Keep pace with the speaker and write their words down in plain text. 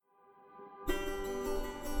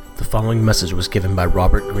following message was given by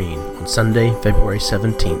Robert Greene on Sunday, February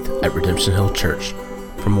 17th at Redemption Hill Church.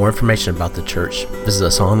 For more information about the church, visit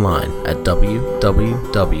us online at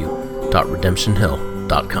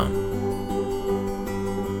www.redemptionhill.com.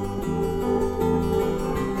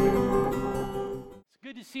 It's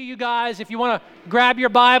good to see you guys. If you want to grab your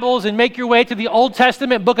Bibles and make your way to the Old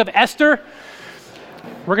Testament book of Esther,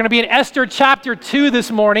 we're going to be in Esther chapter 2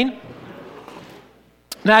 this morning.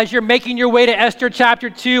 Now, as you're making your way to Esther chapter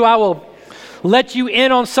 2, I will let you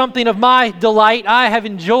in on something of my delight. I have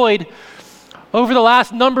enjoyed over the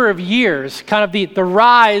last number of years kind of the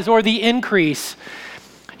rise or the increase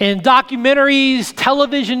in documentaries,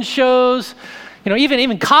 television shows,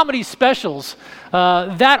 even comedy specials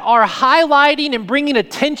that are highlighting and bringing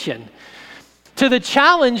attention to the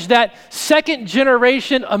challenge that second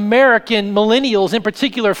generation American millennials in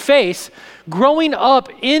particular face growing up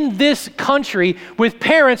in this country with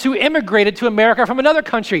parents who immigrated to America from another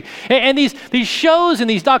country. And these shows and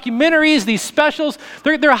these documentaries, these specials,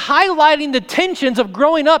 they're highlighting the tensions of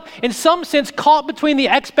growing up, in some sense, caught between the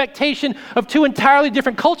expectation of two entirely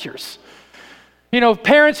different cultures.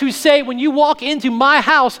 Parents who say, when you walk into my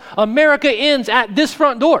house, America ends at this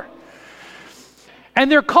front door. And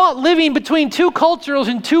they're caught living between two cultures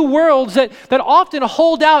and two worlds that often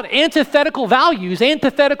hold out antithetical values,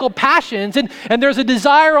 antithetical passions. And there's a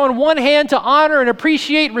desire on one hand to honor and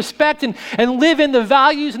appreciate, respect, and live in the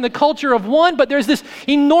values and the culture of one, but there's this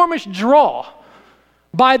enormous draw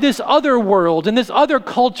by this other world and this other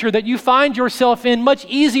culture that you find yourself in, much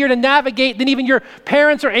easier to navigate than even your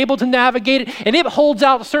parents are able to navigate it. And it holds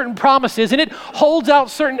out certain promises, and it holds out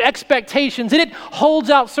certain expectations, and it holds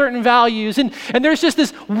out certain values. And there's just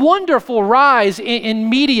this wonderful rise in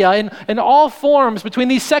media in all forms between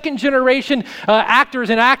these second generation actors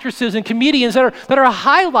and actresses and comedians that are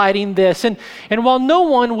highlighting this. And while no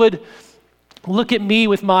one would look at me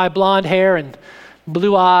with my blonde hair and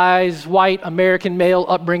blue eyes, white American male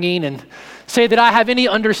upbringing, and say that I have any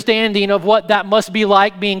understanding of what that must be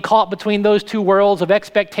like being caught between those two worlds of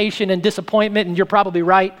expectation and disappointment, and you're probably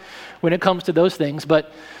right when it comes to those things.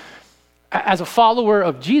 But as a follower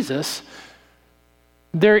of Jesus,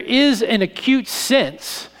 there is an acute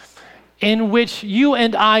sense in which you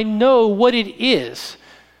and I know what it is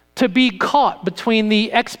to be caught between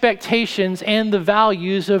the expectations and the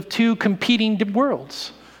values of two competing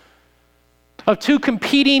worlds, of two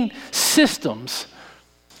competing systems,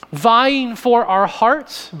 vying for our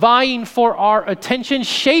hearts, vying for our attention,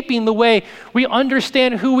 shaping the way we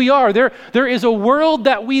understand who we are. There is a world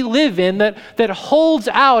that we live in that holds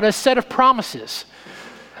out a set of promises,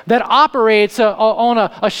 that operates on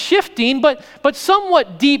a shifting but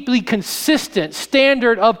somewhat deeply consistent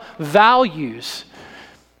standard of values.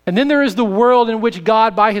 And then there is the world in which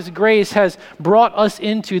God, by his grace, has brought us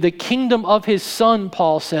into, the kingdom of his Son,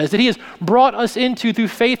 Paul says, that he has brought us into through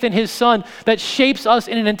faith in his Son, that shapes us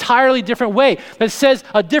in an entirely different way, that says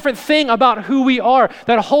a different thing about who we are,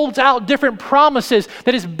 that holds out different promises,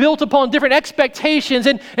 that is built upon different expectations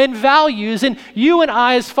and values. And you and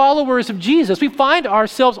I, as followers of Jesus, we find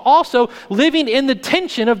ourselves also living in the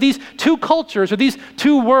tension of these two cultures, or these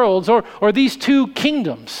two worlds, or these two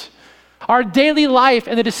kingdoms. Our daily life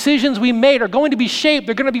and the decisions we made are going to be shaped,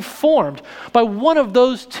 they're going to be formed by one of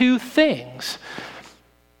those two things.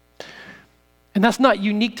 And that's not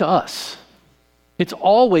unique to us. It's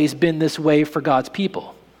always been this way for God's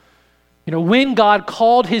people. When God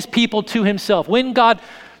called his people to himself, when God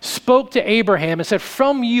spoke to Abraham and said,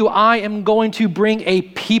 "From you I am going to bring a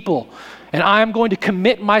people, and I am going to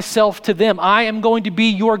commit myself to them. I am going to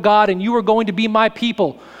be your God, and you are going to be my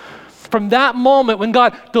people." From that moment, when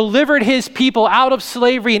God delivered his people out of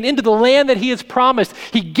slavery and into the land that he has promised,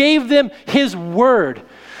 he gave them his word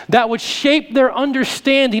that would shape their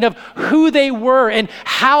understanding of who they were and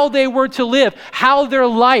how they were to live, how their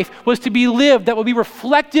life was to be lived, that would be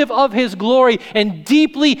reflective of his glory and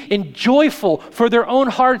deeply and joyful for their own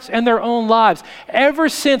hearts and their own lives. Ever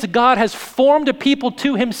since God has formed a people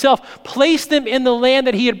to himself, placed them in the land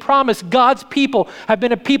that he had promised, God's people have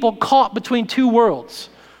been a people caught between two worlds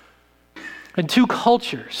and two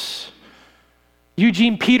cultures.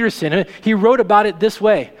 Eugene Peterson, he wrote about it this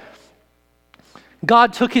way: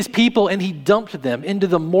 God took his people and he dumped them into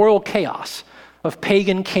the moral chaos of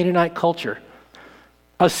pagan Canaanite culture,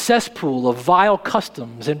 a cesspool of vile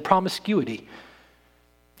customs and promiscuity.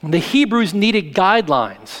 And the Hebrews needed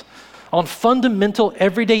guidelines on fundamental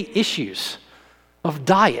everyday issues of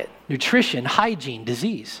diet, nutrition, hygiene,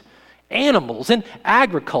 disease, animals and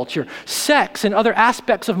agriculture, sex and other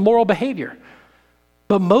aspects of moral behavior.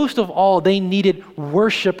 But most of all, they needed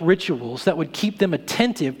worship rituals that would keep them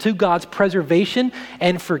attentive to God's preservation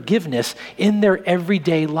and forgiveness in their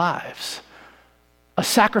everyday lives. A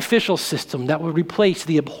sacrificial system that would replace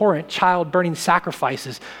the abhorrent child-burning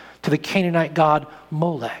sacrifices to the Canaanite god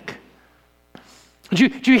Molech.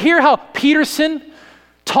 Did you hear how Peterson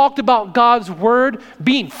talked about God's word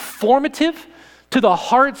being formative to the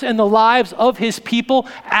hearts and the lives of his people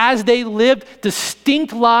as they lived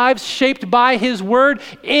distinct lives shaped by his word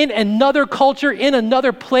in another culture, in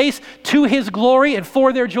another place, to his glory and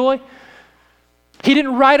for their joy? He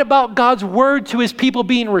didn't write about God's word to his people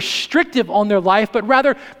being restrictive on their life, but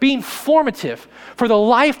rather being formative for the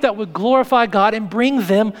life that would glorify God and bring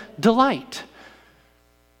them delight.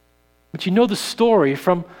 But you know the story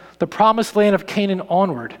from the promised land of Canaan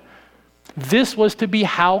onward. This was to be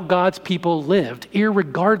how God's people lived,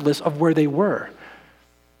 irregardless of where they were.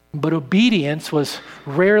 But obedience was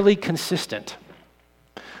rarely consistent.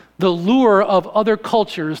 The lure of other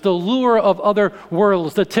cultures, the lure of other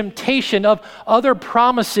worlds, the temptation of other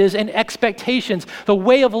promises and expectations, the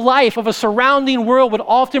way of life of a surrounding world would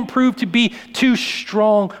often prove to be too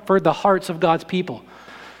strong for the hearts of God's people.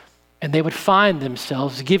 And they would find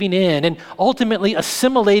themselves giving in and ultimately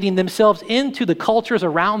assimilating themselves into the cultures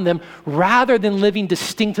around them rather than living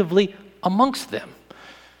distinctively amongst them.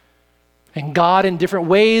 And God, in different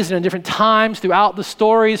ways and in different times throughout the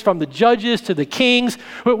stories, from the judges to the kings,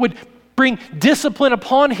 would bring discipline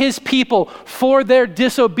upon his people for their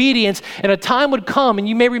disobedience. And a time would come, and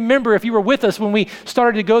you may remember if you were with us when we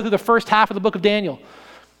started to go through the first half of the book of Daniel,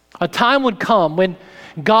 a time would come when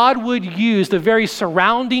God would use the very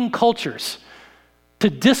surrounding cultures to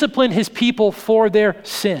discipline his people for their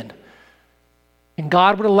sin. And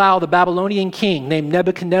God would allow the Babylonian king named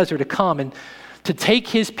Nebuchadnezzar to come and to take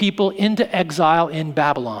his people into exile in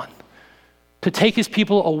Babylon, to take his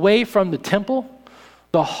people away from the temple,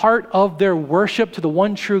 the heart of their worship to the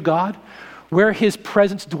one true God, where his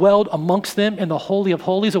presence dwelled amongst them in the Holy of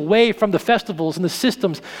Holies, away from the festivals and the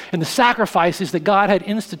systems and the sacrifices that God had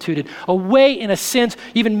instituted, away in a sense,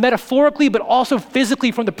 even metaphorically, but also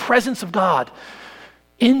physically from the presence of God,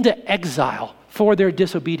 into exile for their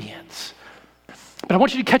disobedience. But I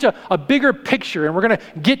want you to catch a bigger picture, and we're going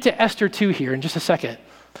to get to Esther 2 here in just a second.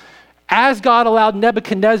 As God allowed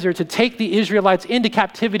Nebuchadnezzar to take the Israelites into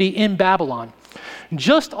captivity in Babylon,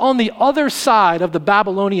 just on the other side of the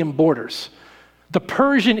Babylonian borders, the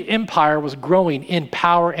Persian Empire was growing in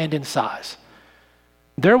power and in size.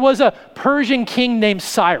 There was a Persian king named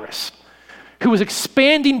Cyrus who was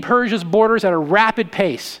expanding Persia's borders at a rapid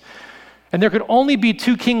pace. And there could only be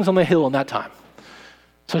two kings on the hill in that time.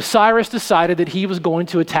 So Cyrus decided that he was going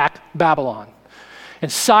to attack Babylon.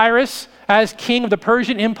 And Cyrus, as king of the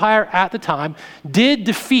Persian Empire at the time, did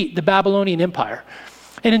defeat the Babylonian Empire.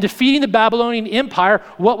 And in defeating the Babylonian Empire,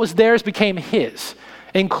 what was theirs became his,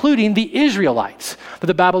 including the Israelites that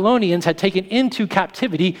the Babylonians had taken into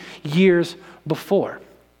captivity years before.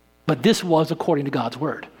 But this was according to God's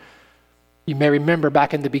word. You may remember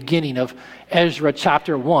back in the beginning of Ezra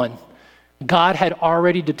chapter 1, God had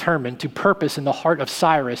already determined to purpose in the heart of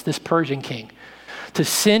Cyrus, this Persian king, to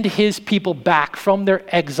send his people back from their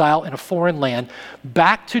exile in a foreign land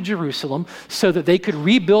back to Jerusalem so that they could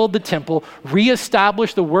rebuild the temple,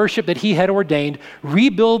 reestablish the worship that he had ordained,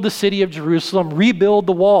 rebuild the city of Jerusalem, rebuild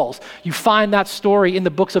the walls. You find that story in the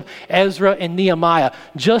books of Ezra and Nehemiah.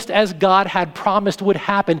 Just as God had promised would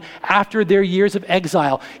happen after their years of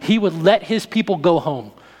exile, he would let his people go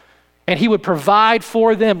home. And he would provide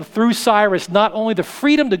for them through Cyrus not only the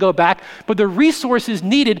freedom to go back, but the resources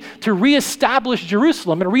needed to reestablish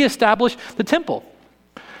Jerusalem and reestablish the temple.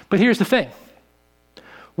 But here's the thing.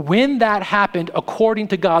 When that happened according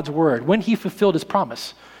to God's word, when he fulfilled his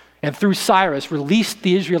promise, and through Cyrus released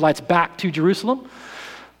the Israelites back to Jerusalem,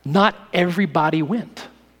 not everybody went.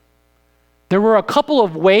 There were a couple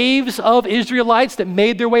of waves of Israelites that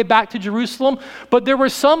made their way back to Jerusalem, but there were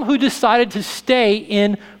some who decided to stay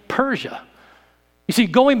in Persia. You see,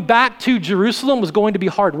 going back to Jerusalem was going to be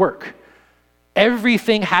hard work.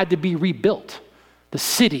 Everything had to be rebuilt. The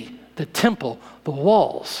city, the temple, the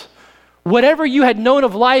walls. Whatever you had known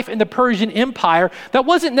of life in the Persian Empire that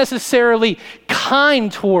wasn't necessarily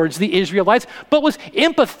kind towards the Israelites, but was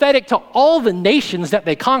empathetic to all the nations that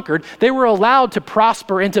they conquered. They were allowed to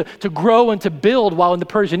prosper and to grow and to build while in the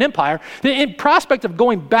Persian Empire. The prospect of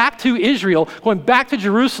going back to Israel, going back to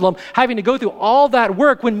Jerusalem, having to go through all that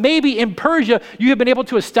work when maybe in Persia you have been able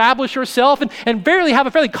to establish yourself and barely have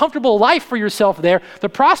a fairly comfortable life for yourself there, the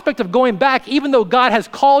prospect of going back, even though God has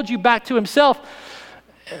called you back to himself,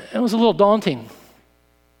 it was a little daunting.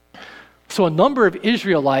 So a number of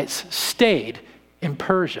Israelites stayed in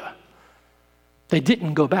Persia. They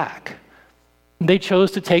didn't go back. They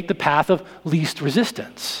chose to take the path of least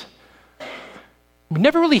resistance. We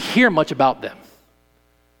never really hear much about them.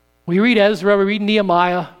 We read Ezra, we read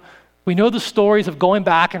Nehemiah. We know the stories of going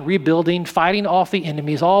back and rebuilding, fighting off the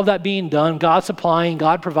enemies, all of that being done, God supplying,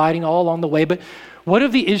 God providing all along the way. But what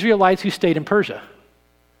of the Israelites who stayed in Persia?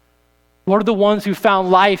 What are the ones who found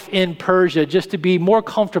life in Persia just to be more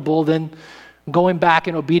comfortable than going back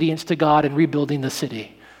in obedience to God and rebuilding the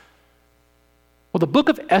city? Well, the book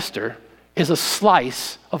of Esther is a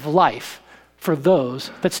slice of life for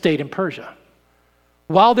those that stayed in Persia.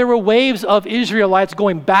 While there were waves of Israelites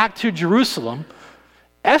going back to Jerusalem,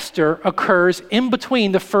 Esther occurs in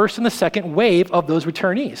between the first and the second wave of those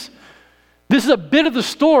returnees. This is a bit of the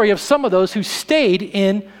story of some of those who stayed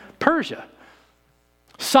in Persia.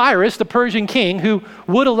 Cyrus, the Persian king, who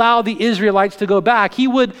would allow the Israelites to go back, he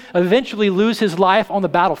would eventually lose his life on the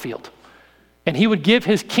battlefield. And he would give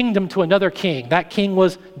his kingdom to another king. That king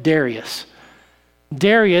was Darius.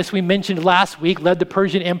 Darius, we mentioned last week, led the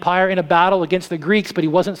Persian Empire in a battle against the Greeks, but he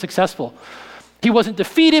wasn't successful. He wasn't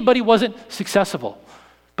defeated, but he wasn't successful.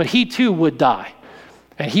 But he too would die.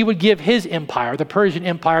 And he would give his empire, the Persian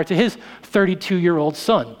Empire, to his 32-year-old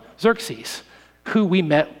son, Xerxes, who we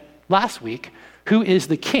met last week, who is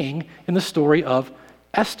the king in the story of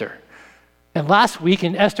Esther. And last week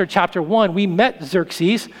in Esther chapter 1, we met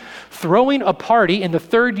Xerxes throwing a party in the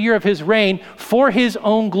third year of his reign for his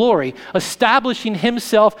own glory, establishing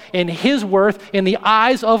himself and his worth in the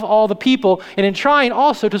eyes of all the people, and in trying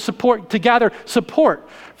also to gather support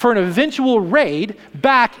for an eventual raid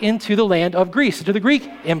back into the land of Greece, into the Greek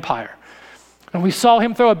Empire. And we saw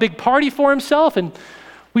him throw a big party for himself, and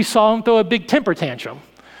we saw him throw a big temper tantrum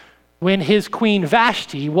when his queen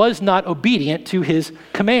Vashti was not obedient to his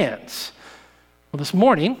commands. Well, this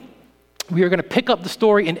morning, we are going to pick up the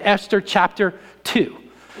story in Esther chapter 2.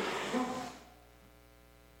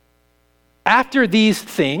 After these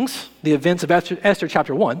things, the events of Esther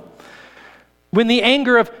chapter 1, when the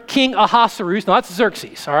anger of King Ahasuerus, now that's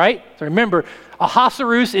Xerxes, all right? So remember,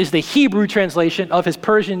 Ahasuerus is the Hebrew translation of his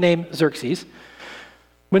Persian name Xerxes.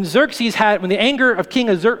 When the anger of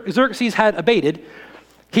King Xerxes had abated,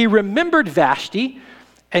 he remembered Vashti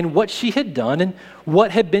and what she had done and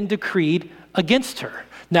what had been decreed against her.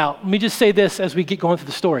 Now, let me just say this as we get going through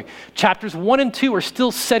the story. Chapters 1 and 2 are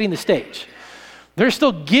still setting the stage. They're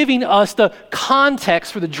still giving us the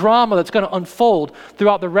context for the drama that's going to unfold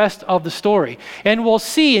throughout the rest of the story. And we'll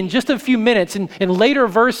see in just a few minutes, in later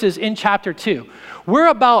verses in chapter 2, we're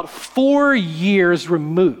about 4 years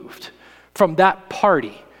removed from that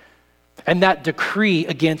party and that decree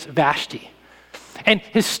against Vashti. And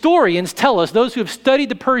historians tell us, those who have studied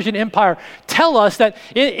the Persian Empire, tell us that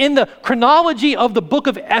in the chronology of the book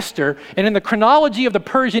of Esther and in the chronology of the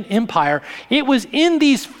Persian Empire, it was in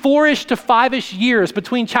these 4-ish to 5-ish years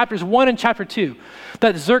between chapters 1 and chapter 2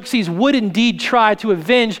 that Xerxes would indeed try to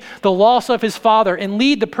avenge the loss of his father and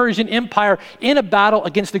lead the Persian Empire in a battle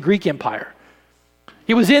against the Greek Empire.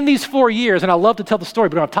 It was in these 4 years, and I love to tell the story,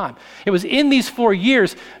 but I don't have time. It was in these 4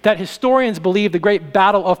 years that historians believe the great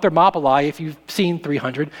battle of Thermopylae, if you've seen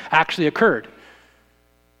 300, actually occurred.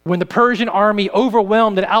 When the Persian army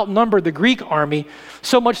overwhelmed and outnumbered the Greek army,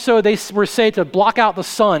 so much so they were said to block out the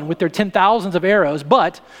sun with their 10,000s of arrows,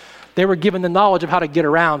 but they were given the knowledge of how to get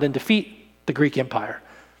around and defeat the Greek Empire.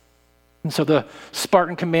 And so the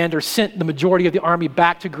Spartan commander sent the majority of the army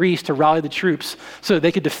back to Greece to rally the troops so that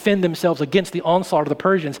they could defend themselves against the onslaught of the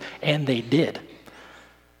Persians, and they did.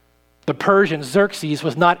 The Persian Xerxes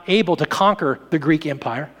was not able to conquer the Greek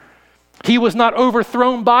Empire. He was not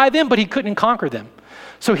overthrown by them, but he couldn't conquer them.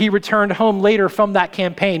 So he returned home later from that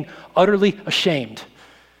campaign utterly ashamed.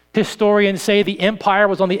 Historians say the empire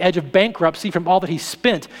was on the edge of bankruptcy from all that he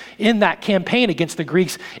spent in that campaign against the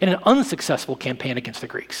Greeks, in an unsuccessful campaign against the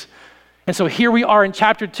Greeks. And so here we are in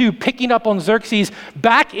chapter 2, picking up on Xerxes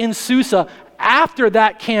back in Susa after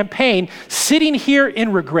that campaign, sitting here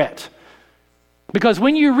in regret. Because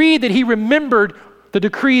when you read that he remembered the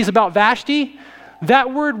decrees about Vashti,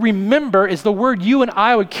 that word remember is the word you and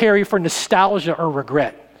I would carry for nostalgia or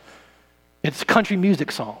regret. It's a country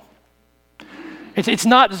music song. It's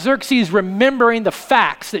not Xerxes remembering the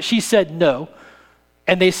facts that she said no,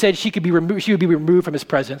 and they said she would be removed from his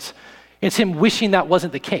presence. It's him wishing that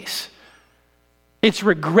wasn't the case. It's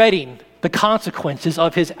regretting the consequences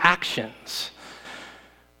of his actions.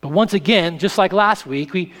 But once again, just like last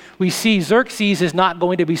week, we see Xerxes is not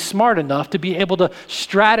going to be smart enough to be able to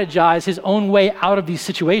strategize his own way out of these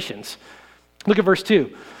situations. Look at verse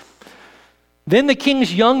 2. Then the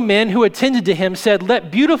king's young men who attended to him said,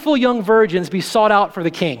 "Let beautiful young virgins be sought out for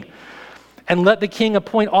the king, And let the king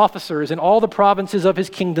appoint officers in all the provinces of his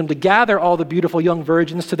kingdom to gather all the beautiful young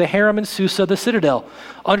virgins to the harem in Susa, the citadel,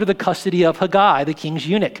 under the custody of Haggai, the king's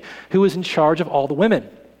eunuch, who is in charge of all the women.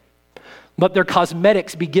 Let their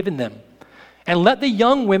cosmetics be given them. And let the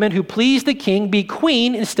young women who please the king be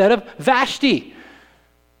queen instead of Vashti.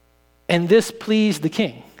 And this pleased the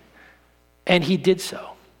king. And he did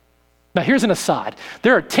so. Now here's an aside.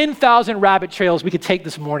 There are 10,000 rabbit trails we could take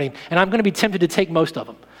this morning, and I'm going to be tempted to take most of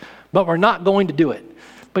them. But we're not going to do it.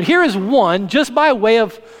 But here is one, just by way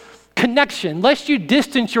of connection, lest you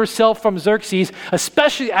distance yourself from Xerxes,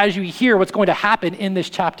 especially as you hear what's going to happen in this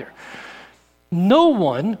chapter. No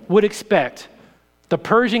one would expect the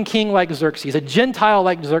Persian king like Xerxes, a Gentile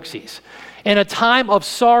like Xerxes, in a time of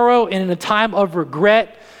sorrow and in a time of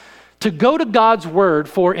regret, to go to God's word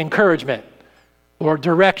for encouragement or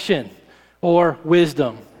direction or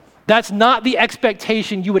wisdom. That's not the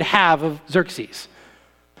expectation you would have of Xerxes.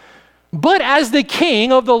 But as the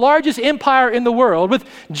king of the largest empire in the world, with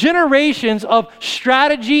generations of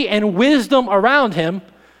strategy and wisdom around him,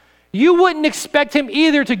 you wouldn't expect him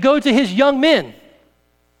either to go to his young men.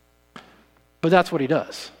 But that's what he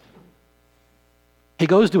does. He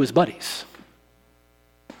goes to his buddies.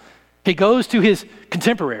 He goes to his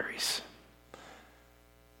contemporaries.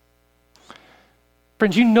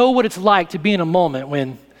 Friends, you know what it's like to be in a moment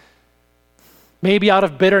when maybe out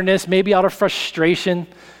of bitterness, maybe out of frustration,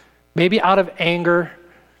 maybe out of anger,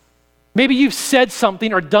 maybe you've said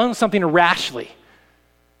something or done something rashly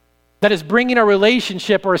that is bringing a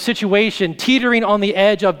relationship or a situation teetering on the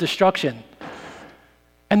edge of destruction.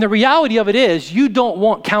 And the reality of it is, you don't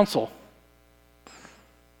want counsel.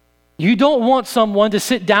 You don't want someone to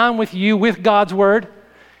sit down with you with God's word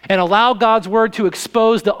and allow God's word to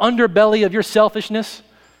expose the underbelly of your selfishness,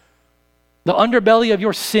 the underbelly of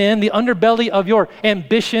your sin, the underbelly of your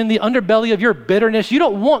ambition, the underbelly of your bitterness. You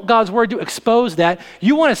don't want God's word to expose that.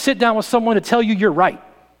 You want to sit down with someone to tell you you're right.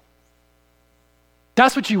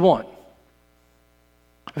 That's what you want.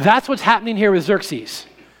 That's what's happening here with Xerxes.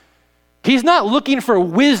 He's not looking for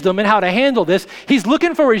wisdom in how to handle this. He's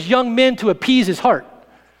looking for his young men to appease his heart,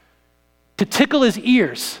 to tickle his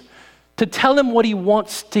ears, to tell him what he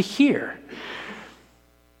wants to hear.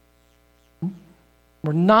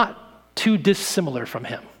 We're not too dissimilar from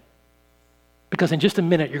him, because in just a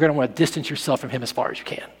minute, you're going to want to distance yourself from him as far as you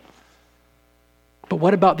can. But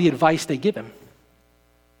what about the advice they give him?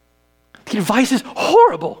 The advice is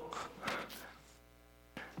horrible.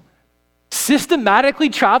 Systematically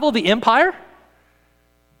travel the empire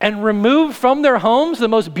and remove from their homes the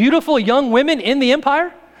most beautiful young women in the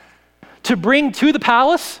empire to bring to the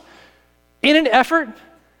palace in an effort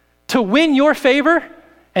to win your favor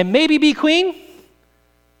and maybe be queen?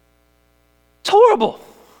 It's horrible.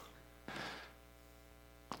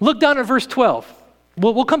 Look down at verse 12.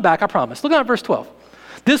 We'll come back, I promise. Look down at verse 12.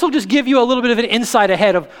 This will just give you a little bit of an insight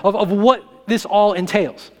ahead of what this all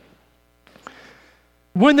entails.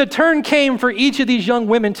 When the turn came for each of these young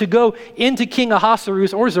women to go into King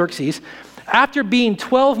Ahasuerus or Xerxes, after being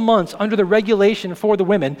 12 months under the regulation for the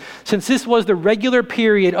women, since this was the regular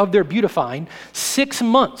period of their beautifying, 6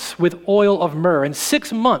 months with oil of myrrh and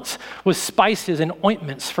 6 months with spices and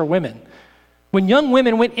ointments for women. When young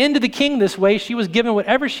women went into the king this way, she was given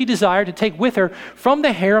whatever she desired to take with her from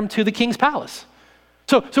the harem to the king's palace.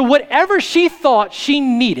 So whatever she thought she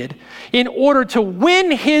needed in order to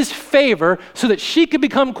win his favor so that she could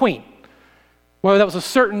become queen, whether that was a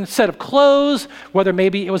certain set of clothes, whether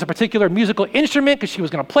maybe it was a particular musical instrument because she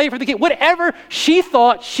was going to play for the king, whatever she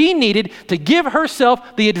thought she needed to give herself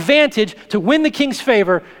the advantage to win the king's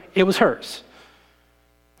favor, it was hers.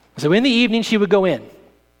 So in the evening, she would go in.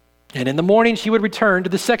 And in the morning, she would return to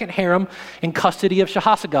the second harem in custody of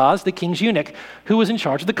Shahasagaz, the king's eunuch, who was in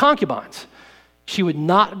charge of the concubines. She would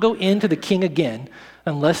not go in to the king again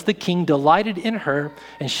unless the king delighted in her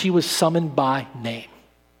and she was summoned by name.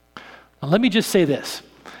 Now, let me just say this.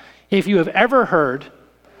 If you have ever heard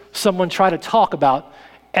someone try to talk about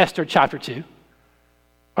Esther chapter 2,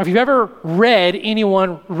 or if you've ever read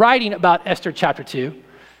anyone writing about Esther chapter 2,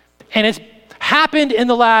 and it's happened in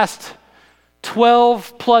the last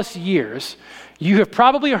 12 plus years, you have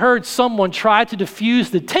probably heard someone try to diffuse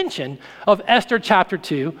the tension of Esther chapter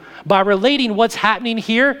 2 by relating what's happening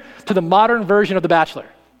here to the modern version of The Bachelor.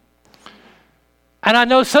 And I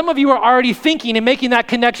know some of you are already thinking and making that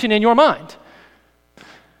connection in your mind.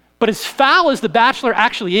 But as foul as The Bachelor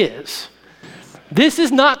actually is, this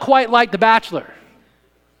is not quite like The Bachelor.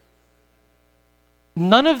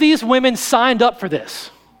 None of these women signed up for this.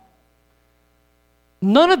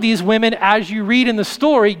 None of these women, as you read in the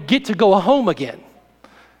story, get to go home again.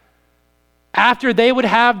 After they would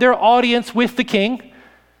have their audience with the king,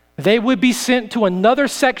 they would be sent to another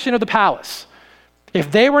section of the palace.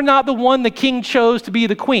 If they were not the one the king chose to be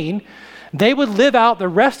the queen, they would live out the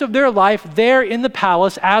rest of their life there in the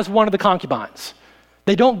palace as one of the concubines.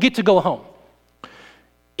 They don't get to go home.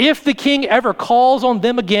 If the king ever calls on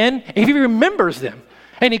them again, if he remembers them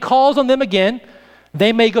and he calls on them again,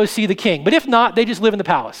 they may go see the king. But if not, they just live in the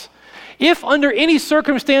palace. If under any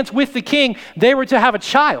circumstance with the king, they were to have a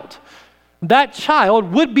child, that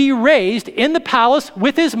child would be raised in the palace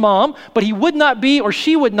with his mom, but he would not be, or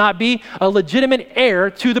she would not be, a legitimate heir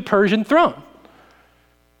to the Persian throne.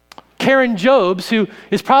 Karen Jobes, who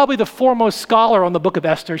is probably the foremost scholar on the book of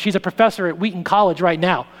Esther, she's a professor at Wheaton College right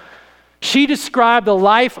now. She described the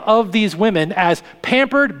life of these women as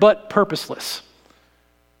pampered but purposeless.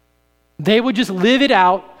 They would just live it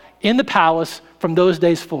out in the palace from those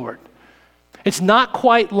days forward. It's not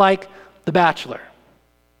quite like The Bachelor.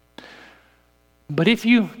 But if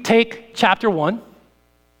you take chapter 1,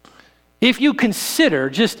 if you consider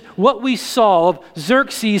just what we saw of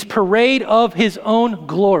Xerxes' parade of his own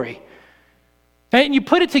glory, and you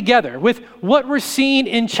put it together with what we're seeing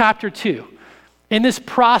in chapter 2, in this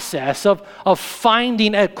process of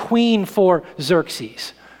finding a queen for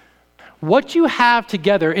Xerxes, what you have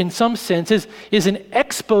together in some sense is an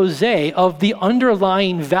expose of the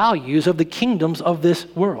underlying values of the kingdoms of this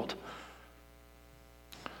world.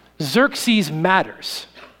 Xerxes matters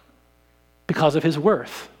because of his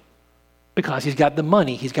worth, because he's got the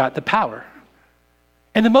money, he's got the power.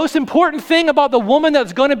 And the most important thing about the woman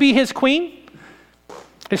that's going to be his queen,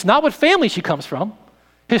 it's not what family she comes from.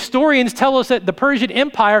 Historians tell us that the Persian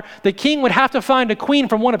Empire, the king would have to find a queen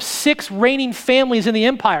from one of 6 reigning families in the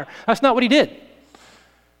empire. That's not what he did.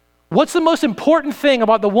 What's the most important thing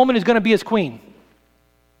about the woman who's going to be his queen?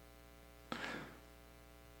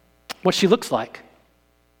 What she looks like.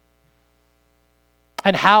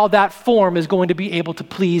 And how that form is going to be able to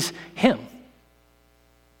please him.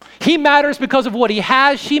 He matters because of what he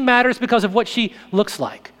has. She matters because of what she looks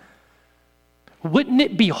like. Wouldn't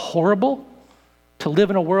it be horrible to live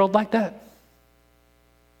in a world like that?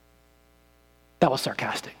 That was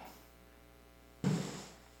sarcastic.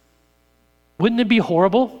 Wouldn't it be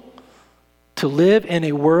horrible to live in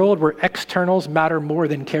a world where externals matter more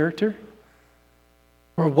than character?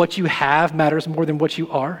 Where what you have matters more than what you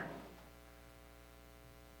are?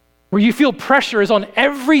 Where you feel pressure is on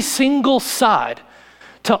every single side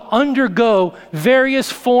to undergo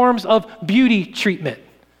various forms of beauty treatment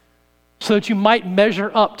so that you might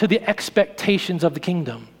measure up to the expectations of the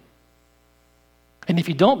kingdom. And if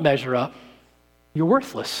you don't measure up, you're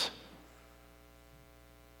worthless.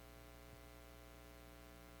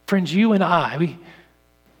 Friends, you and I,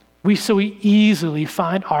 we so easily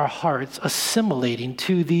find our hearts assimilating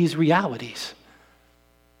to these realities.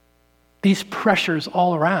 These pressures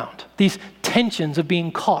all around, these tensions of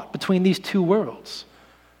being caught between these two worlds.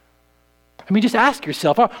 I mean, just ask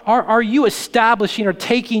yourself, are you establishing or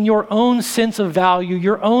taking your own sense of value,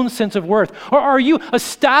 your own sense of worth? Or are you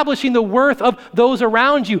establishing the worth of those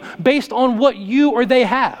around you based on what you or they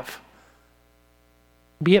have?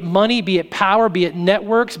 Be it money, be it power, be it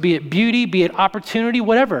networks, be it beauty, be it opportunity,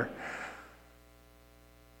 whatever.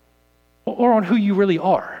 Or on who you really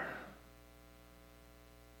are.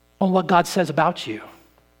 On what God says about you.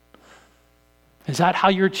 Is that how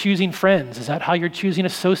you're choosing friends? Is that how you're choosing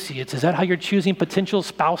associates? Is that how you're choosing potential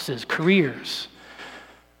spouses, careers?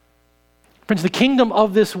 Friends, the kingdom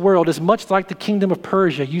of this world is much like the kingdom of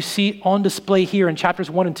Persia you see on display here in chapters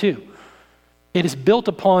 1 and 2. It is built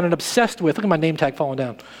upon and obsessed with, look at my name tag falling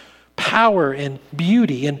down, power and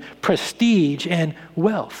beauty and prestige and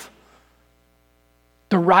wealth.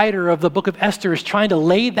 The writer of the book of Esther is trying to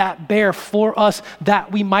lay that bare for us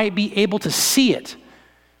that we might be able to see it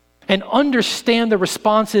and understand the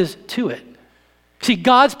responses to it. See,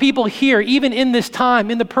 God's people here, even in this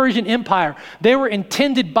time, in the Persian Empire, they were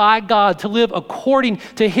intended by God to live according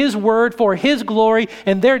to his word for his glory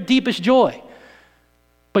and their deepest joy.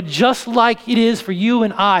 But just like it is for you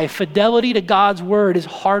and I, fidelity to God's word is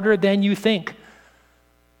harder than you think.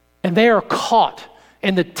 And they are caught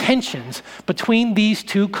in the tensions between these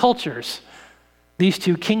two cultures, these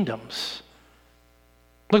two kingdoms.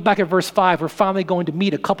 Look back at verse 5. We're finally going to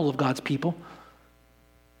meet a couple of God's people.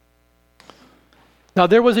 Now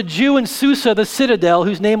there was a Jew in Susa, the citadel,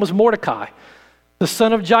 whose name was Mordecai, the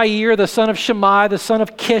son of Jair, the son of Shammai, the son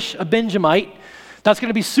of Kish, a Benjamite. That's going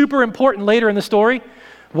to be super important later in the story.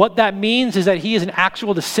 What that means is that he is an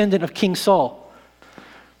actual descendant of King Saul.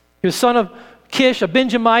 He was son of Kish, a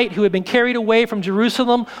Benjamite who had been carried away from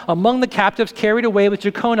Jerusalem among the captives, carried away with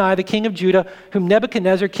Jeconiah, the king of Judah, whom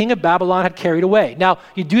Nebuchadnezzar, king of Babylon, had carried away. Now,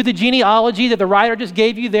 you do the genealogy that the writer just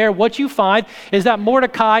gave you there. What you find is that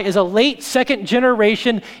Mordecai is a late second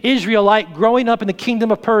generation Israelite growing up in the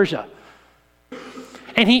kingdom of Persia.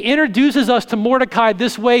 And he introduces us to Mordecai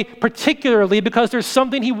this way particularly because there's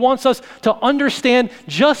something he wants us to understand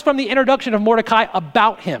just from the introduction of Mordecai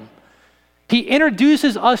about him. He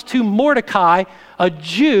introduces us to Mordecai, a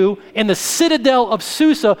Jew in the citadel of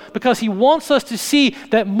Susa, because he wants us to see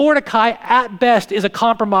that Mordecai, at best, is a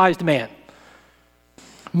compromised man.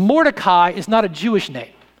 Mordecai is not a Jewish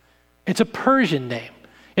name. It's a Persian name.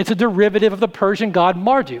 It's a derivative of the Persian god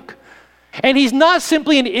Marduk. And he's not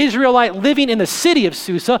simply an Israelite living in the city of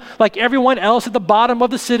Susa, like everyone else at the bottom of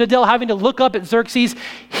the citadel having to look up at Xerxes.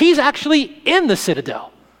 He's actually in the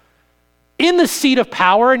citadel, in the seat of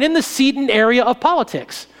power and in the seat and area of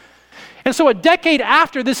politics. And so a decade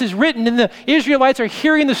after this is written and the Israelites are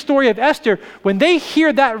hearing the story of Esther, when they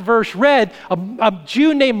hear that verse read, a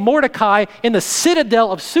Jew named Mordecai in the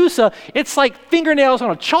citadel of Susa, it's like fingernails on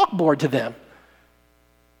a chalkboard to them.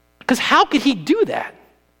 Because how could he do that?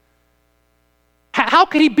 How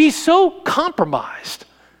could he be so compromised?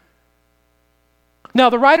 Now,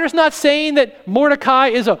 the writer's not saying that Mordecai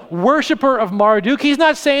is a worshiper of Marduk. He's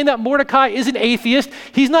not saying that Mordecai is an atheist.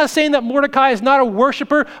 He's not saying that Mordecai is not a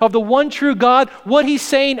worshiper of the one true God. What he's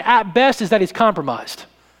saying at best is that he's compromised.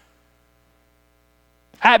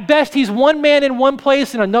 At best, he's one man in one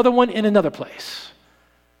place and another one in another place.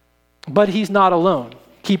 But he's not alone.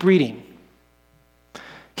 Keep reading.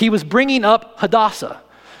 He was bringing up Hadassah,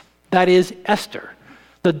 that is Esther,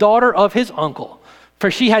 the daughter of his uncle, for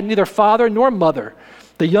she had neither father nor mother.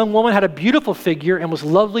 The young woman had a beautiful figure and was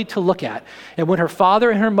lovely to look at. And when her father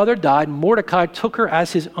and her mother died, Mordecai took her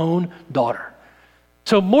as his own daughter.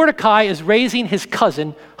 So Mordecai is raising his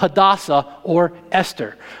cousin, Hadassah, or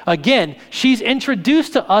Esther. Again, she's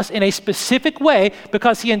introduced to us in a specific way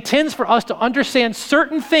because he intends for us to understand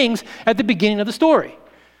certain things at the beginning of the story.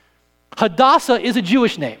 Hadassah is a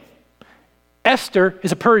Jewish name. Esther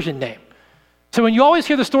is a Persian name. So when you always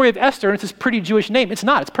hear the story of Esther and it's this pretty Jewish name, it's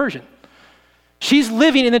not, it's Persian. She's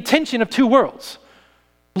living in the tension of two worlds,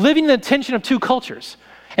 living in the tension of two cultures.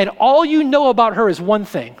 And all you know about her is one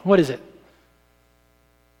thing. What is it?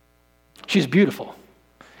 She's beautiful.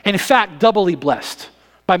 And in fact, doubly blessed.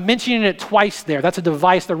 By mentioning it twice there, that's a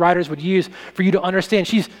device the writers would use for you to understand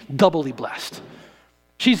she's doubly blessed.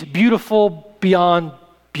 She's beautiful beyond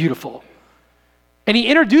beautiful. And he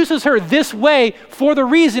introduces her this way for the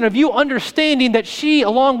reason of you understanding that she,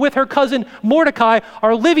 along with her cousin Mordecai,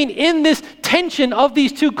 are living in this tension of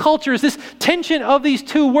these two cultures, this tension of these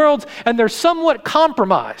two worlds, and they're somewhat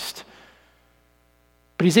compromised.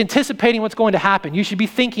 But he's anticipating what's going to happen. You should be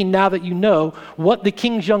thinking now that you know what the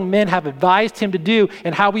king's young men have advised him to do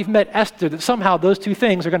and how we've met Esther, that somehow those two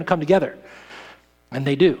things are going to come together. And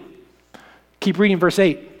they do. Keep reading verse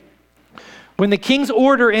 8. When the king's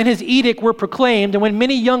order and his edict were proclaimed, and when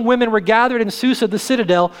many young women were gathered in Susa, the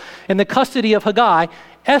citadel, in the custody of Haggai,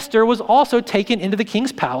 Esther was also taken into the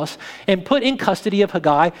king's palace and put in custody of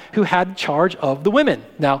Haggai, who had charge of the women.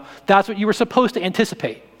 Now, that's what you were supposed to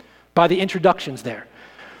anticipate by the introductions there.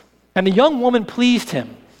 And the young woman pleased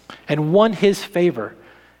him and won his favor.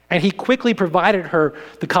 And he quickly provided her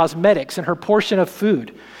the cosmetics and her portion of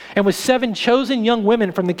food, and with 7 chosen young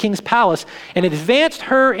women from the king's palace, and advanced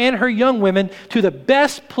her and her young women to the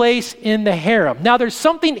best place in the harem. Now there's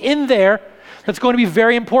something in there that's going to be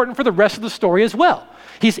very important for the rest of the story as well.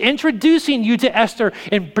 He's introducing you to Esther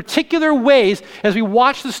in particular ways as we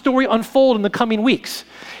watch the story unfold in the coming weeks.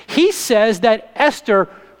 He says that Esther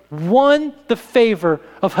won the favor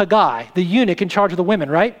of Haggai, the eunuch in charge of the women,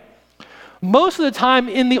 right? Most of the time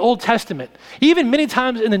in the Old Testament, even many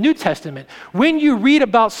times in the New Testament, when you read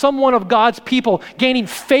about someone of God's people gaining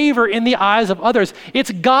favor in the eyes of others, it's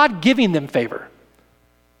God giving them favor.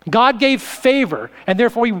 God gave favor, and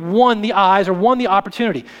therefore he won the eyes or won the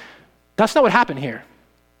opportunity. That's not what happened here.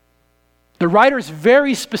 The writer is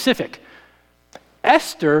very specific.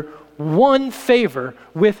 Esther won favor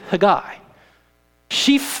with Haggai.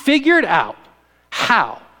 She figured out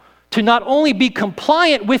how to not only be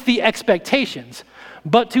compliant with the expectations,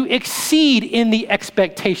 but to exceed in the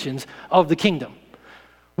expectations of the kingdom.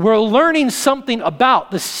 We're learning something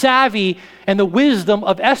about the savvy and the wisdom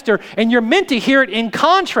of Esther, and you're meant to hear it in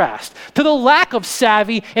contrast to the lack of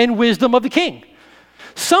savvy and wisdom of the king.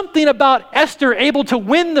 Something about Esther able to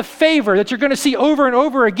win the favor that you're going to see over and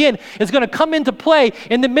over again is going to come into play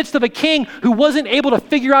in the midst of a king who wasn't able to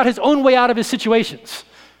figure out his own way out of his situations.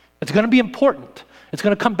 It's going to be important. It's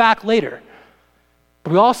going to come back later.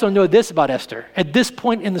 But we also know this about Esther. At this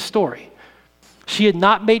point in the story, she had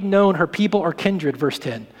not made known her people or kindred, verse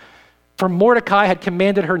 10. For Mordecai had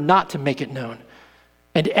commanded her not to make it known.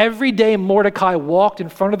 And every day Mordecai walked in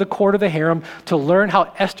front of the court of the harem to learn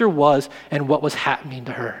how Esther was and what was happening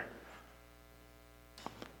to her.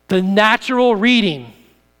 The natural reading,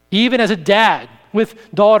 even as a dad with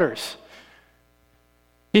daughters,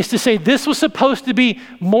 is to say this was supposed to be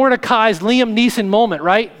Mordecai's Liam Neeson moment,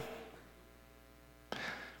 right?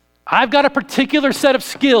 I've got a particular set of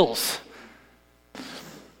skills.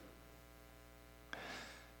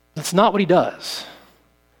 That's not what he does.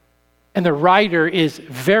 And the writer is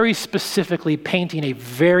very specifically painting a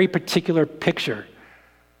very particular picture.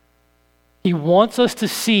 He wants us to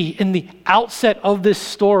see in the outset of this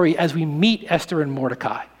story as we meet Esther and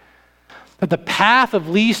Mordecai that the path of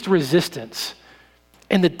least resistance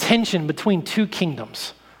and the tension between two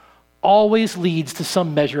kingdoms always leads to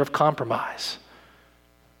some measure of compromise.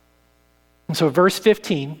 And so verse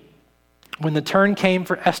 15, when the turn came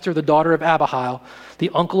for Esther, the daughter of Abihail, the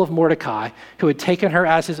uncle of Mordecai, who had taken her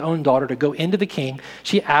as his own daughter to go into the king,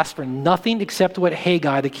 she asked for nothing except what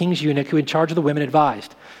Haggai, the king's eunuch, who in charge of the women,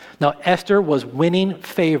 advised. Now Esther was winning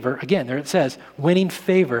favor, again, there it says, winning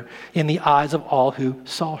favor in the eyes of all who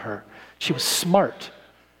saw her. She was smart.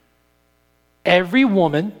 Every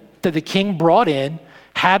woman that the king brought in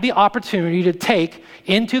had the opportunity to take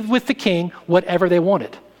with the king whatever they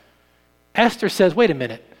wanted. Esther says, wait a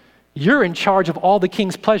minute, you're in charge of all the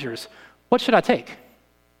king's pleasures. What should I take?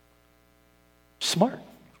 Smart.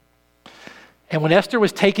 And when Esther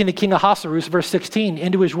was taken to King Ahasuerus, verse 16,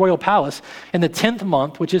 into his royal palace in the 10th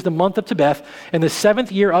month, which is the month of Tebeth, in the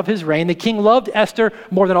 7th year of his reign, the king loved Esther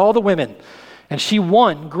more than all the women. And she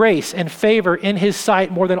won grace and favor in his sight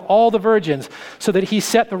more than all the virgins, so that he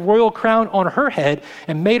set the royal crown on her head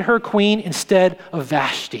and made her queen instead of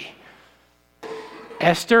Vashti.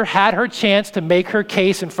 Esther had her chance to make her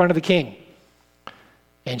case in front of the king.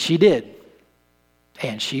 And she did.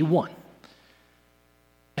 And she won.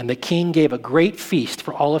 And the king gave a great feast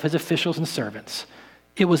for all of his officials and servants.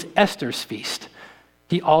 It was Esther's feast.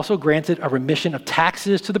 He also granted a remission of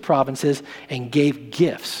taxes to the provinces and gave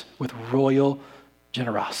gifts with royal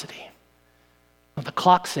generosity. Well, the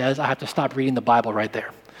clock says I have to stop reading the Bible right there,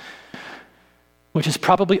 which is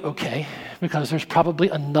probably okay because there's probably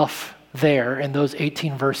enough there in those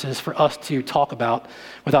 18 verses for us to talk about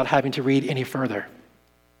without having to read any further.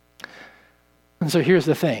 And so here's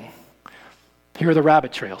the thing. Here are the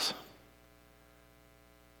rabbit trails.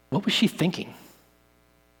 What was she thinking?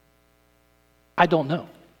 I don't know.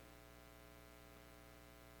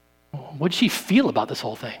 What did she feel about this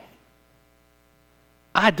whole thing?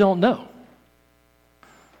 I don't know.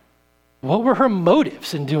 What were her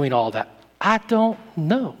motives in doing all that? I don't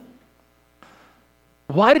know.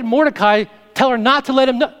 Why did Mordecai tell her not to let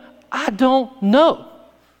him know? I don't know.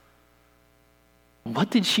 What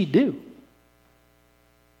did she do?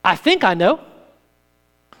 I think I know,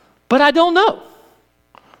 but I don't know.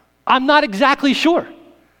 I'm not exactly sure.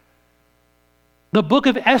 The book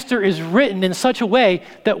of Esther is written in such a way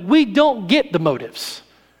that we don't get the motives.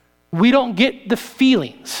 We don't get the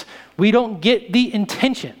feelings. We don't get the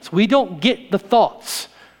intentions. We don't get the thoughts.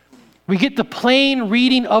 We get the plain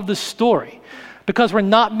reading of the story because we're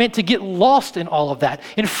not meant to get lost in all of that.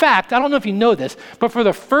 In fact, I don't know if you know this, but for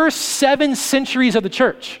the first 7 centuries of the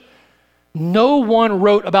church, no one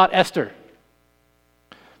wrote about Esther.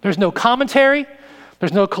 There's no commentary.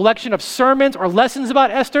 There's no collection of sermons or lessons about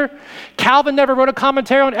Esther. Calvin never wrote a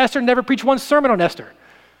commentary on Esther, never preached one sermon on Esther.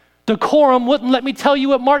 Decorum wouldn't let me tell you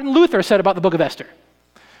what Martin Luther said about the book of Esther.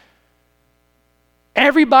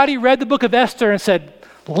 Everybody read the book of Esther and said,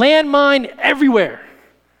 landmine everywhere.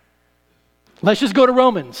 Let's just go to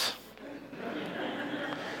Romans.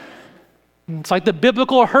 It's like the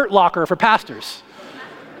biblical hurt locker for pastors.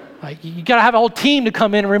 Like you got to have a whole team to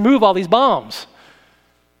come in and remove all these bombs.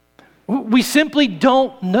 We simply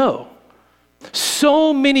don't know.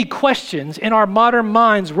 So many questions in our modern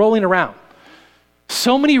minds rolling around.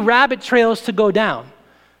 So many rabbit trails to go down.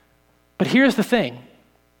 But here's the thing.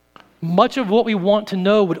 Much of what we want to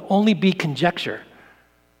know would only be conjecture.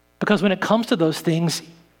 Because when it comes to those things,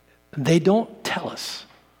 they don't tell us.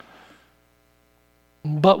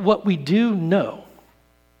 But what we do know,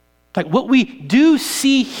 like what we do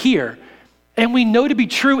see here, and we know to be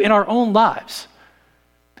true in our own lives,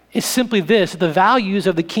 is simply this: the values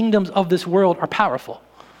of the kingdoms of this world are powerful.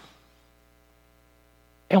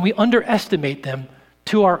 And we underestimate them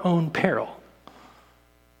to our own peril.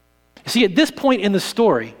 See, at this point in the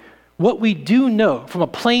story, what we do know from a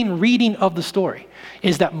plain reading of the story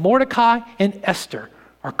is that Mordecai and Esther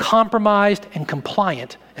are compromised and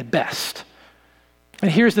compliant at best. And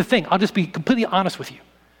here's the thing, I'll just be completely honest with you.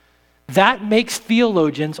 That makes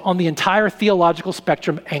theologians on the entire theological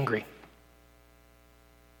spectrum angry.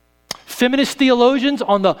 Feminist theologians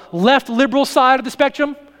on the left liberal side of the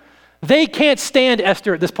spectrum, they can't stand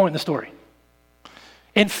Esther at this point in the story.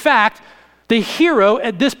 In fact, the hero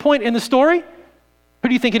at this point in the story, who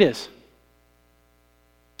do you think it is?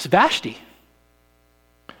 It's Vashti.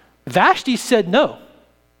 Vashti said no.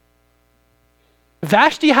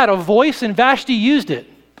 Vashti had a voice and Vashti used it.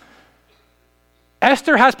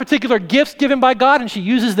 Esther has particular gifts given by God and she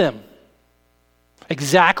uses them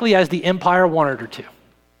exactly as the empire wanted her to.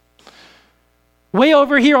 Way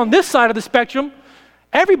over here on this side of the spectrum,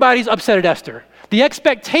 everybody's upset at Esther. The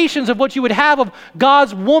expectations of what you would have of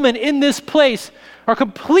God's woman in this place are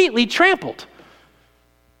completely trampled.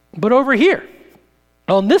 But over here,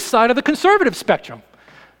 on this side of the conservative spectrum,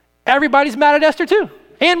 everybody's mad at Esther too,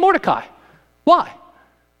 and Mordecai. Why?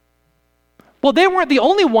 Well, they weren't the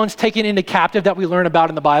only ones taken into captive that we learn about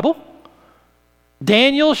in the Bible.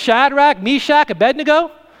 Daniel, Shadrach, Meshach,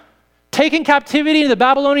 Abednego, taken captivity into the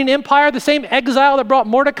Babylonian Empire, the same exile that brought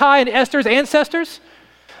Mordecai and Esther's ancestors.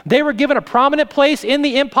 They were given a prominent place in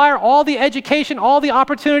the empire, all the education, all the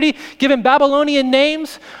opportunity, given Babylonian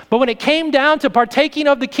names. But when it came down to partaking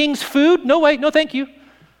of the king's food, no way, no thank you.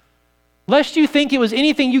 Lest you think it was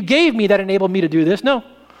anything you gave me that enabled me to do this, no.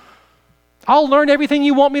 I'll learn everything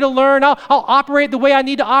you want me to learn. I'll operate the way I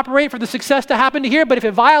need to operate for the success to happen here. But if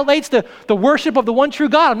it violates the worship of the one true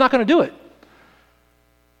God, I'm not going to do it.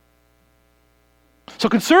 So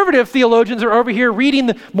conservative theologians are over here reading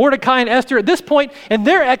the Mordecai and Esther at this point, and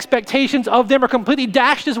their expectations of them are completely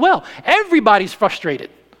dashed as well. Everybody's frustrated.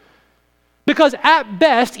 Because at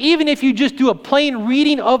best, even if you just do a plain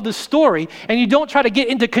reading of the story and you don't try to get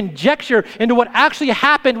into conjecture into what actually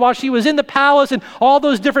happened while she was in the palace and all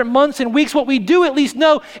those different months and weeks, what we do at least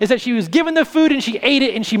know is that she was given the food and she ate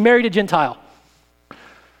it and she married a Gentile.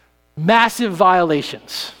 Massive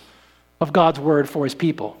violations of God's word for his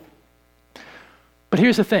people. But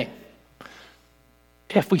here's the thing.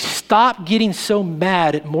 If we stop getting so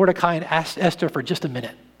mad at Mordecai and Esther for just a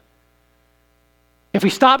minute, if we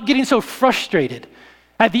stop getting so frustrated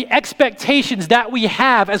at the expectations that we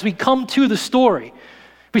have as we come to the story,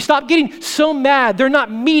 if we stop getting so mad they're not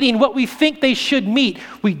meeting what we think they should meet,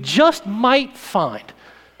 we just might find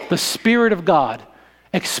the Spirit of God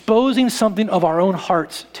exposing something of our own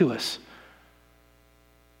hearts to us.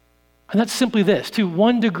 And that's simply this: to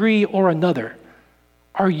one degree or another,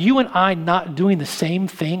 are you and I not doing the same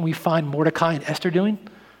thing we find Mordecai and Esther doing?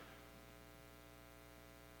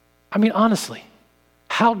 I mean, honestly,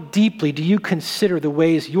 how deeply do you consider the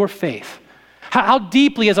ways your faith? How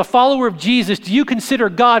deeply, as a follower of Jesus, do you consider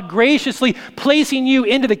God graciously placing you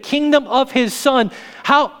into the kingdom of his Son?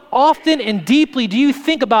 How often and deeply do you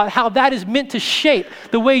think about how that is meant to shape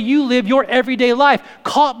the way you live your everyday life,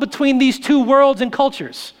 caught between these two worlds and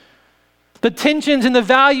cultures? The tensions and the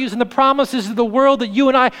values and the promises of the world that you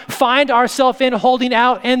and I find ourselves in holding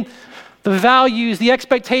out, and the values, the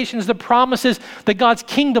expectations, the promises that God's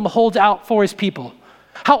kingdom holds out for his people.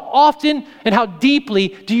 How often and how deeply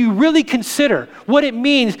do you really consider what it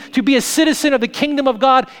means to be a citizen of the kingdom of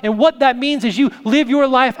God, and what that means as you live your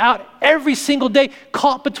life out every single day,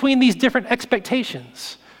 caught between these different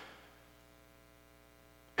expectations?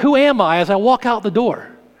 Who am I as I walk out the door?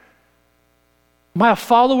 Am I a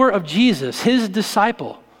follower of Jesus, his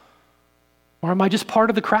disciple? Or am I just part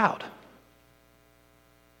of the crowd?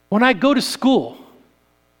 When I go to school,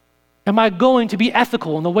 am I going to be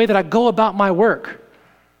ethical in the way that I go about my work?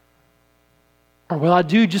 Or will I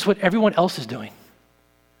do just what everyone else is doing?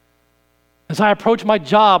 As I approach my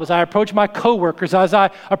job, as I approach my coworkers, as I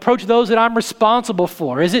approach those that I'm responsible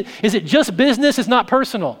for, is it just business? It's not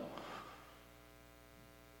personal.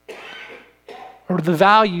 Or do the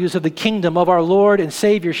values of the kingdom of our Lord and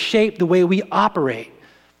Savior shape the way we operate?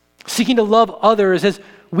 Seeking to love others as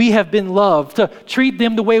we have been loved, to treat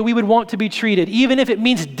them the way we would want to be treated, even if it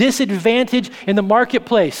means disadvantage in the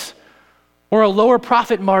marketplace or a lower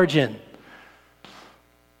profit margin.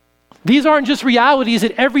 These aren't just realities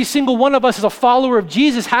that every single one of us as a follower of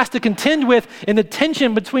Jesus has to contend with in the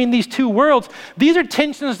tension between these two worlds. These are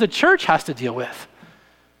tensions the church has to deal with.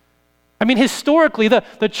 I mean, historically,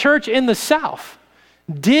 the church in the South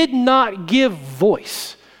did not give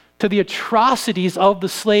voice to the atrocities of the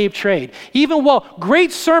slave trade. Even while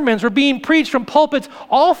great sermons were being preached from pulpits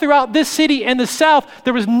all throughout this city and the South,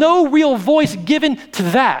 there was no real voice given to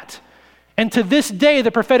that. And to this day,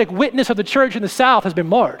 the prophetic witness of the church in the South has been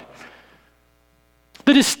marred.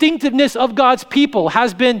 The distinctiveness of God's people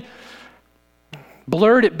has been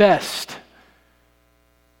blurred at best.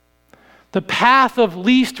 The path of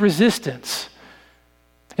least resistance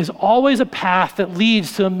is always a path that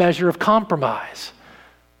leads to a measure of compromise.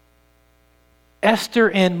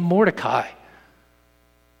 Esther and Mordecai,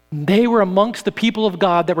 they were amongst the people of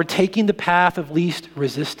God that were taking the path of least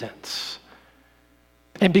resistance.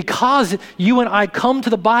 And because you and I come to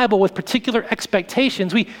the Bible with particular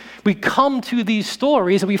expectations, we come to these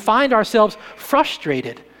stories and we find ourselves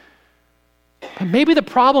frustrated. But maybe the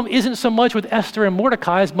problem isn't so much with Esther and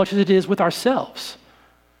Mordecai as much as it is with ourselves.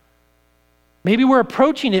 Maybe we're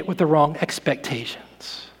approaching it with the wrong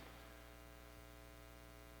expectations.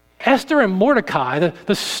 Esther and Mordecai,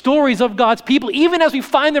 the stories of God's people, even as we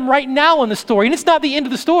find them right now in the story, and it's not the end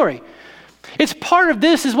of the story. It's part of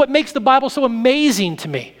this is what makes the Bible so amazing to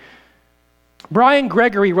me. Brian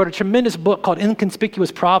Gregory wrote a tremendous book called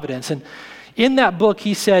Inconspicuous Providence, and in that book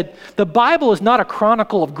he said, the Bible is not a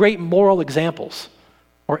chronicle of great moral examples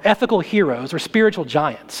or ethical heroes or spiritual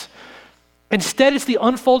giants. Instead, it's the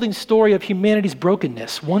unfolding story of humanity's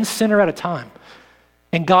brokenness, one sinner at a time,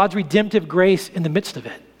 and God's redemptive grace in the midst of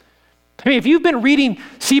it. I mean, if you've been reading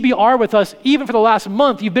CBR with us, even for the last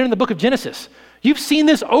month, you've been in the book of Genesis. You've seen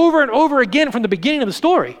this over and over again from the beginning of the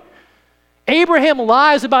story. Abraham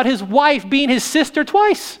lies about his wife being his sister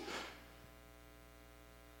twice.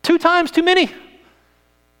 2 times too many.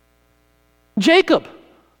 Jacob,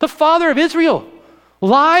 the father of Israel,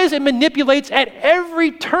 lies and manipulates at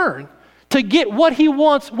every turn to get what he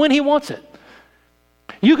wants when he wants it.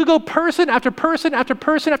 You could go person after person after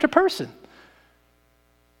person after person.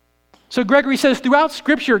 So Gregory says, throughout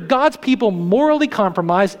Scripture, God's people morally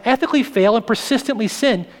compromise, ethically fail, and persistently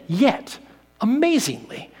sin, yet,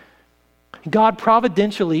 amazingly, God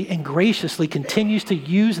providentially and graciously continues to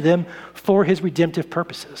use them for his redemptive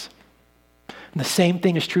purposes. And the same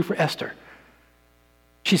thing is true for Esther.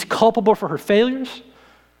 She's culpable for her failures.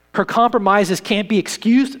 Her compromises can't be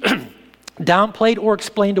excused, downplayed, or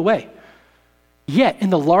explained away. Yet, in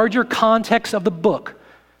the larger context of the book,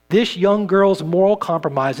 this young girl's moral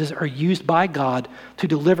compromises are used by God to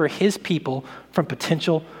deliver his people from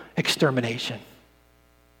potential extermination.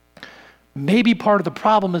 Maybe part of the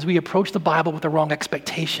problem is we approach the Bible with the wrong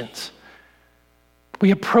expectations.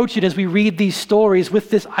 We approach it as we read these stories with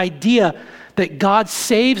this idea that God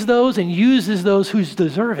saves those and uses those who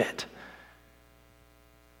deserve it.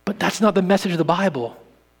 But that's not the message of the Bible.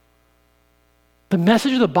 The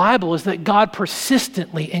message of the Bible is that God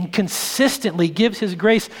persistently and consistently gives his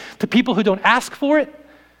grace to people who don't ask for it,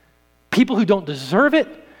 people who don't deserve it,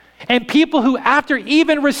 and people who, after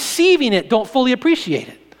even receiving it, don't fully appreciate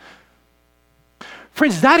it.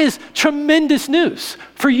 Friends, that is tremendous news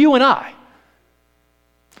for you and I.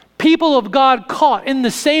 People of God caught in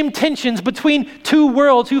the same tensions between two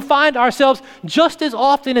worlds who find ourselves just as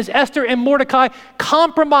often as Esther and Mordecai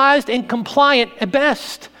compromised and compliant at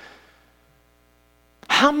best.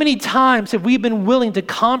 How many times have we been willing to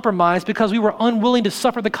compromise because we were unwilling to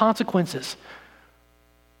suffer the consequences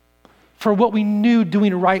for what we knew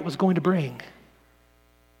doing right was going to bring?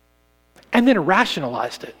 And then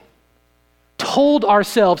rationalized it. Told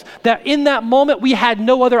ourselves that in that moment we had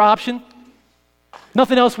no other option,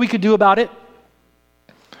 nothing else we could do about it.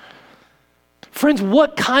 Friends,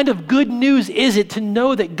 what kind of good news is it to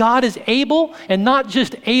know that God is able, and not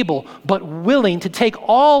just able, but willing to take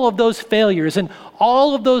all of those failures and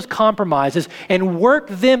all of those compromises and work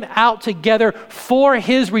them out together for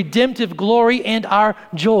his redemptive glory and our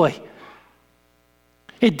joy?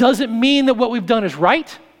 It doesn't mean that what we've done is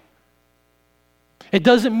right. It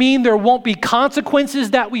doesn't mean there won't be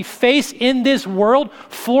consequences that we face in this world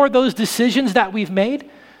for those decisions that we've made.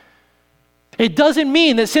 It doesn't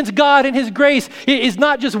mean that since God in his grace is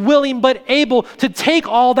not just willing but able to take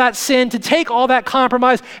all that sin, to take all that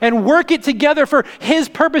compromise and work it together for his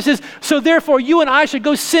purposes, so therefore you and I should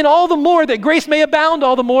go sin all the more that grace may abound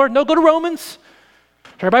all the more. No, go to Romans.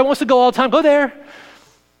 Everybody wants to go all the time. Go there.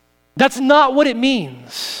 That's not what it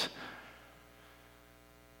means.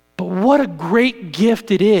 But what a great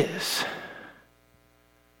gift it is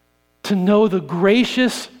to know the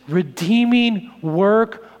gracious, redeeming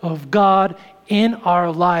work of God in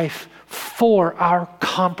our life for our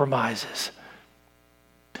compromises.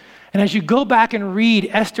 And as you go back and read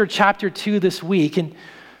Esther chapter 2 this week, and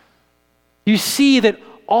you see that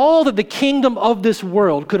all that the kingdom of this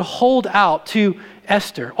world could hold out to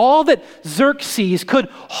Esther, all that Xerxes could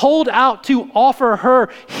hold out to offer her,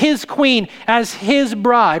 his queen, as his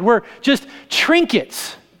bride, were just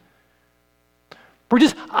trinkets. Were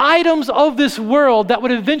just items of this world that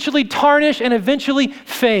would eventually tarnish and eventually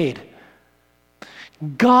fade.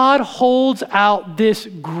 God holds out this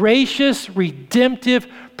gracious, redemptive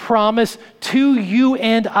promise to you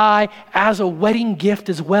and I as a wedding gift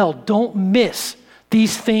as well. Don't miss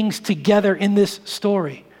these things together in this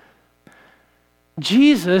story.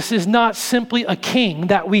 Jesus is not simply a king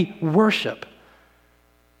that we worship.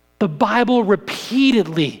 The Bible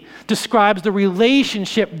repeatedly describes the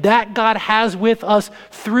relationship that God has with us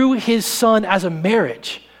through his Son as a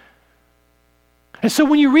marriage. And so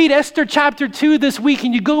when you read Esther chapter 2 this week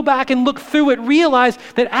and you go back and look through it, realize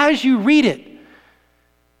that as you read it,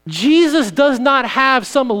 Jesus does not have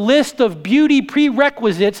some list of beauty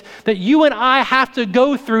prerequisites that you and I have to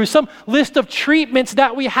go through, some list of treatments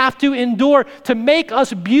that we have to endure to make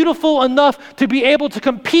us beautiful enough to be able to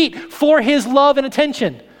compete for his love and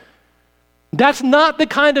attention. That's not the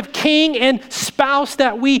kind of king and spouse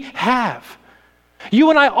that we have. You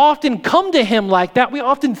and I often come to him like that. We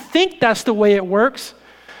often think that's the way it works.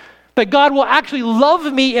 That God will actually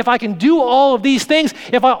love me if I can do all of these things.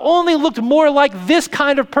 If I only looked more like this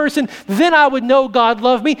kind of person, then I would know God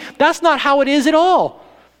loved me. That's not how it is at all.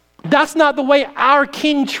 That's not the way our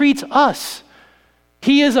king treats us.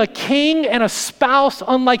 He is a king and a spouse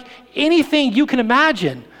unlike anything you can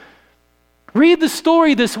imagine. Read the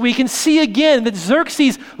story this week and see again that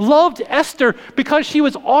Xerxes loved Esther because she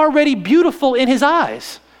was already beautiful in his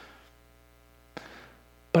eyes.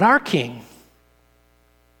 But our king,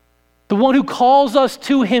 the one who calls us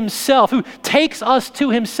to himself, who takes us to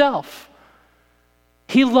himself,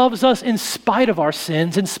 he loves us in spite of our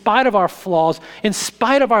sins, in spite of our flaws, in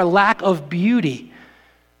spite of our lack of beauty.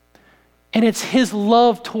 And it's his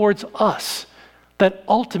love towards us that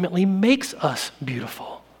ultimately makes us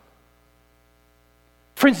beautiful.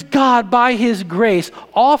 Friends, God, by his grace,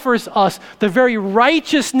 offers us the very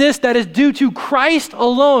righteousness that is due to Christ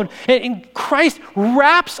alone. And Christ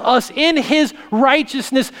wraps us in his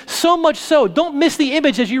righteousness so much so. Don't miss the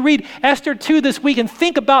image as you read Esther 2 this week and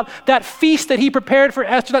think about that feast that he prepared for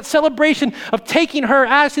Esther, that celebration of taking her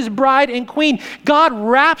as his bride and queen. God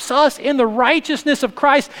wraps us in the righteousness of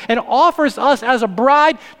Christ and offers us as a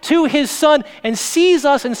bride to his Son and sees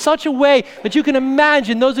us in such a way that you can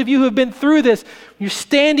imagine, those of you who have been through this, you're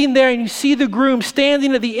standing there and you see the groom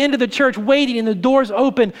standing at the end of the church waiting and the doors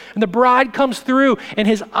open and the bride comes through and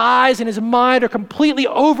his eyes and his mind are completely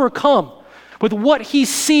overcome with what he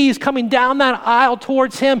sees coming down that aisle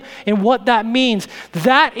towards him and what that means.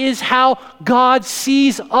 That is how God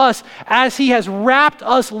sees us as he has wrapped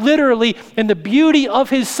us literally in the beauty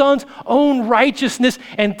of his Son's own righteousness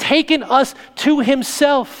and taken us to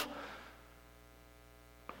himself.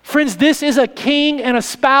 Friends, this is a king and a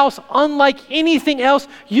spouse unlike anything else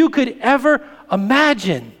you could ever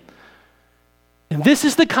imagine. And this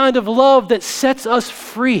is the kind of love that sets us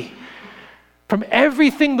free from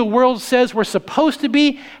everything the world says we're supposed to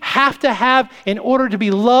be, have to have in order to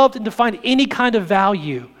be loved and to find any kind of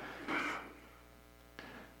value.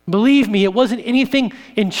 Believe me, it wasn't anything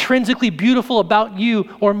intrinsically beautiful about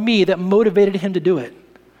you or me that motivated him to do it.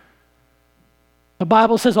 The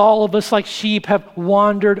Bible says all of us like sheep have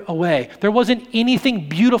wandered away. There wasn't anything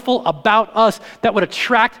beautiful about us that would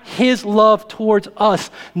attract his love towards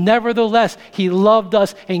us. Nevertheless, he loved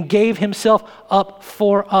us and gave himself up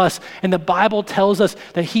for us. And the Bible tells us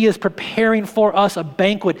that he is preparing for us a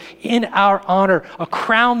banquet in our honor, a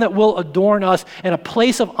crown that will adorn us, and a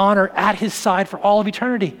place of honor at his side for all of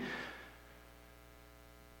eternity.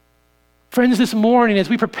 Friends, this morning, as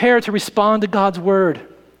we prepare to respond to God's word,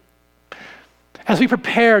 as we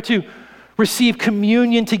prepare to receive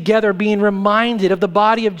communion together, being reminded of the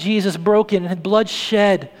body of Jesus broken and blood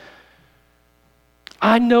shed,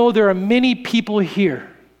 I know there are many people here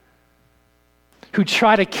who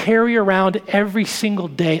try to carry around every single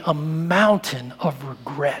day a mountain of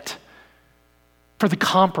regret for the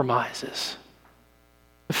compromises,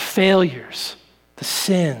 the failures, the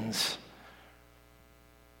sins.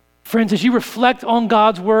 Friends, as you reflect on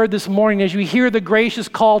God's word this morning, as you hear the gracious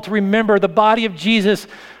call to remember the body of Jesus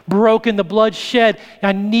broken, the blood shed,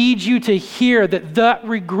 I need you to hear that that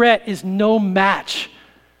regret is no match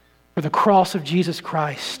for the cross of Jesus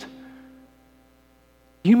Christ.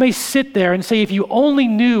 You may sit there and say, if you only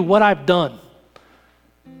knew what I've done,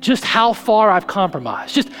 just how far I've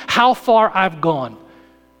compromised, just how far I've gone.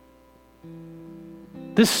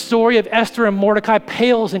 This story of Esther and Mordecai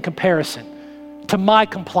pales in comparison to my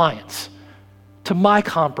compliance, to my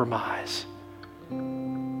compromise.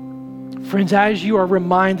 Friends, as you are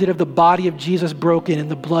reminded of the body of Jesus broken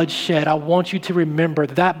and the blood shed, I want you to remember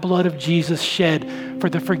that blood of Jesus shed for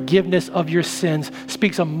the forgiveness of your sins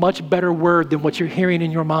speaks a much better word than what you're hearing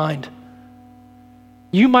in your mind.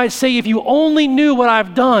 You might say, if you only knew what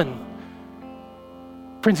I've done.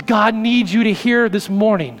 Friends, God needs you to hear this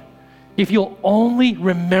morning, if you'll only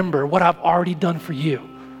remember what I've already done for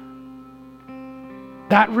you.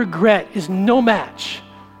 That regret is no match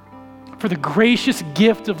for the gracious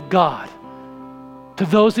gift of God to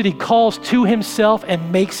those that he calls to himself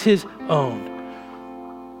and makes his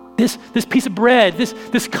own. This piece of bread,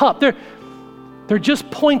 this cup, they're just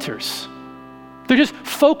pointers. They're just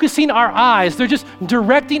focusing our eyes. They're just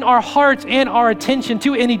directing our hearts and our attention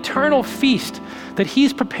to an eternal feast that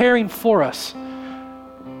he's preparing for us.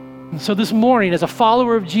 And so this morning, as a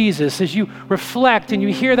follower of Jesus, as you reflect and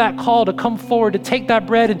you hear that call to come forward, to take that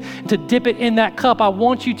bread and to dip it in that cup, I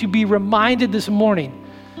want you to be reminded this morning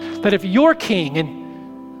that if your king and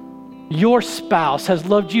your spouse has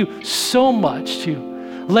loved you so much to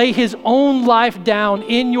lay his own life down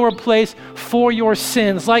in your place for your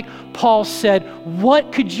sins, like Paul said,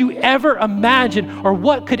 what could you ever imagine or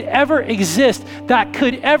what could ever exist that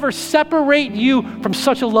could ever separate you from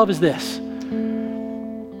such a love as this?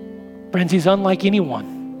 Friends, he's unlike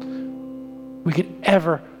anyone we could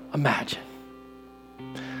ever imagine.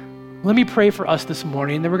 Let me pray for us this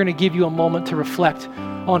morning, and then we're going to give you a moment to reflect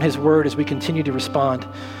on his word as we continue to respond.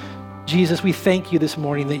 Jesus, we thank you this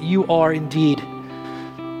morning that you are indeed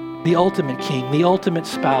the ultimate king, the ultimate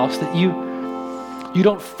spouse, that you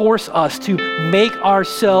don't force us to make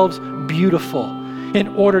ourselves beautiful in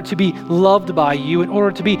order to be loved by you, in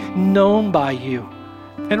order to be known by you,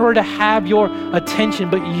 in order to have your attention,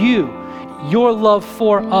 but your love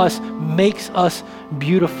for us makes us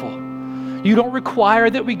beautiful. You don't require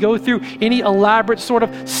that we go through any elaborate sort of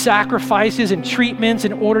sacrifices and treatments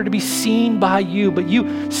in order to be seen by you, but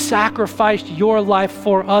you sacrificed your life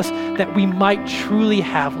for us that we might truly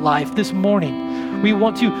have life. This morning, we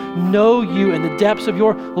want to know you in the depths of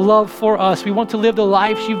your love for us. We want to live the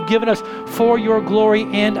lives you've given us for your glory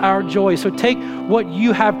and our joy. So take what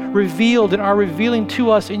you have revealed and are revealing to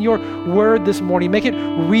us in your word this morning. Make it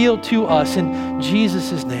real to us in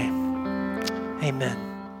Jesus' name. Amen.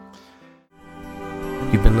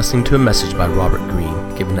 You've been listening to a message by Robert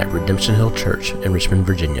Greene given at Redemption Hill Church in Richmond,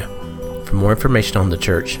 Virginia. For more information on the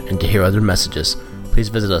church and to hear other messages, please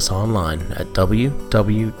visit us online at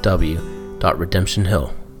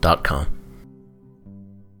www.redemptionhill.com.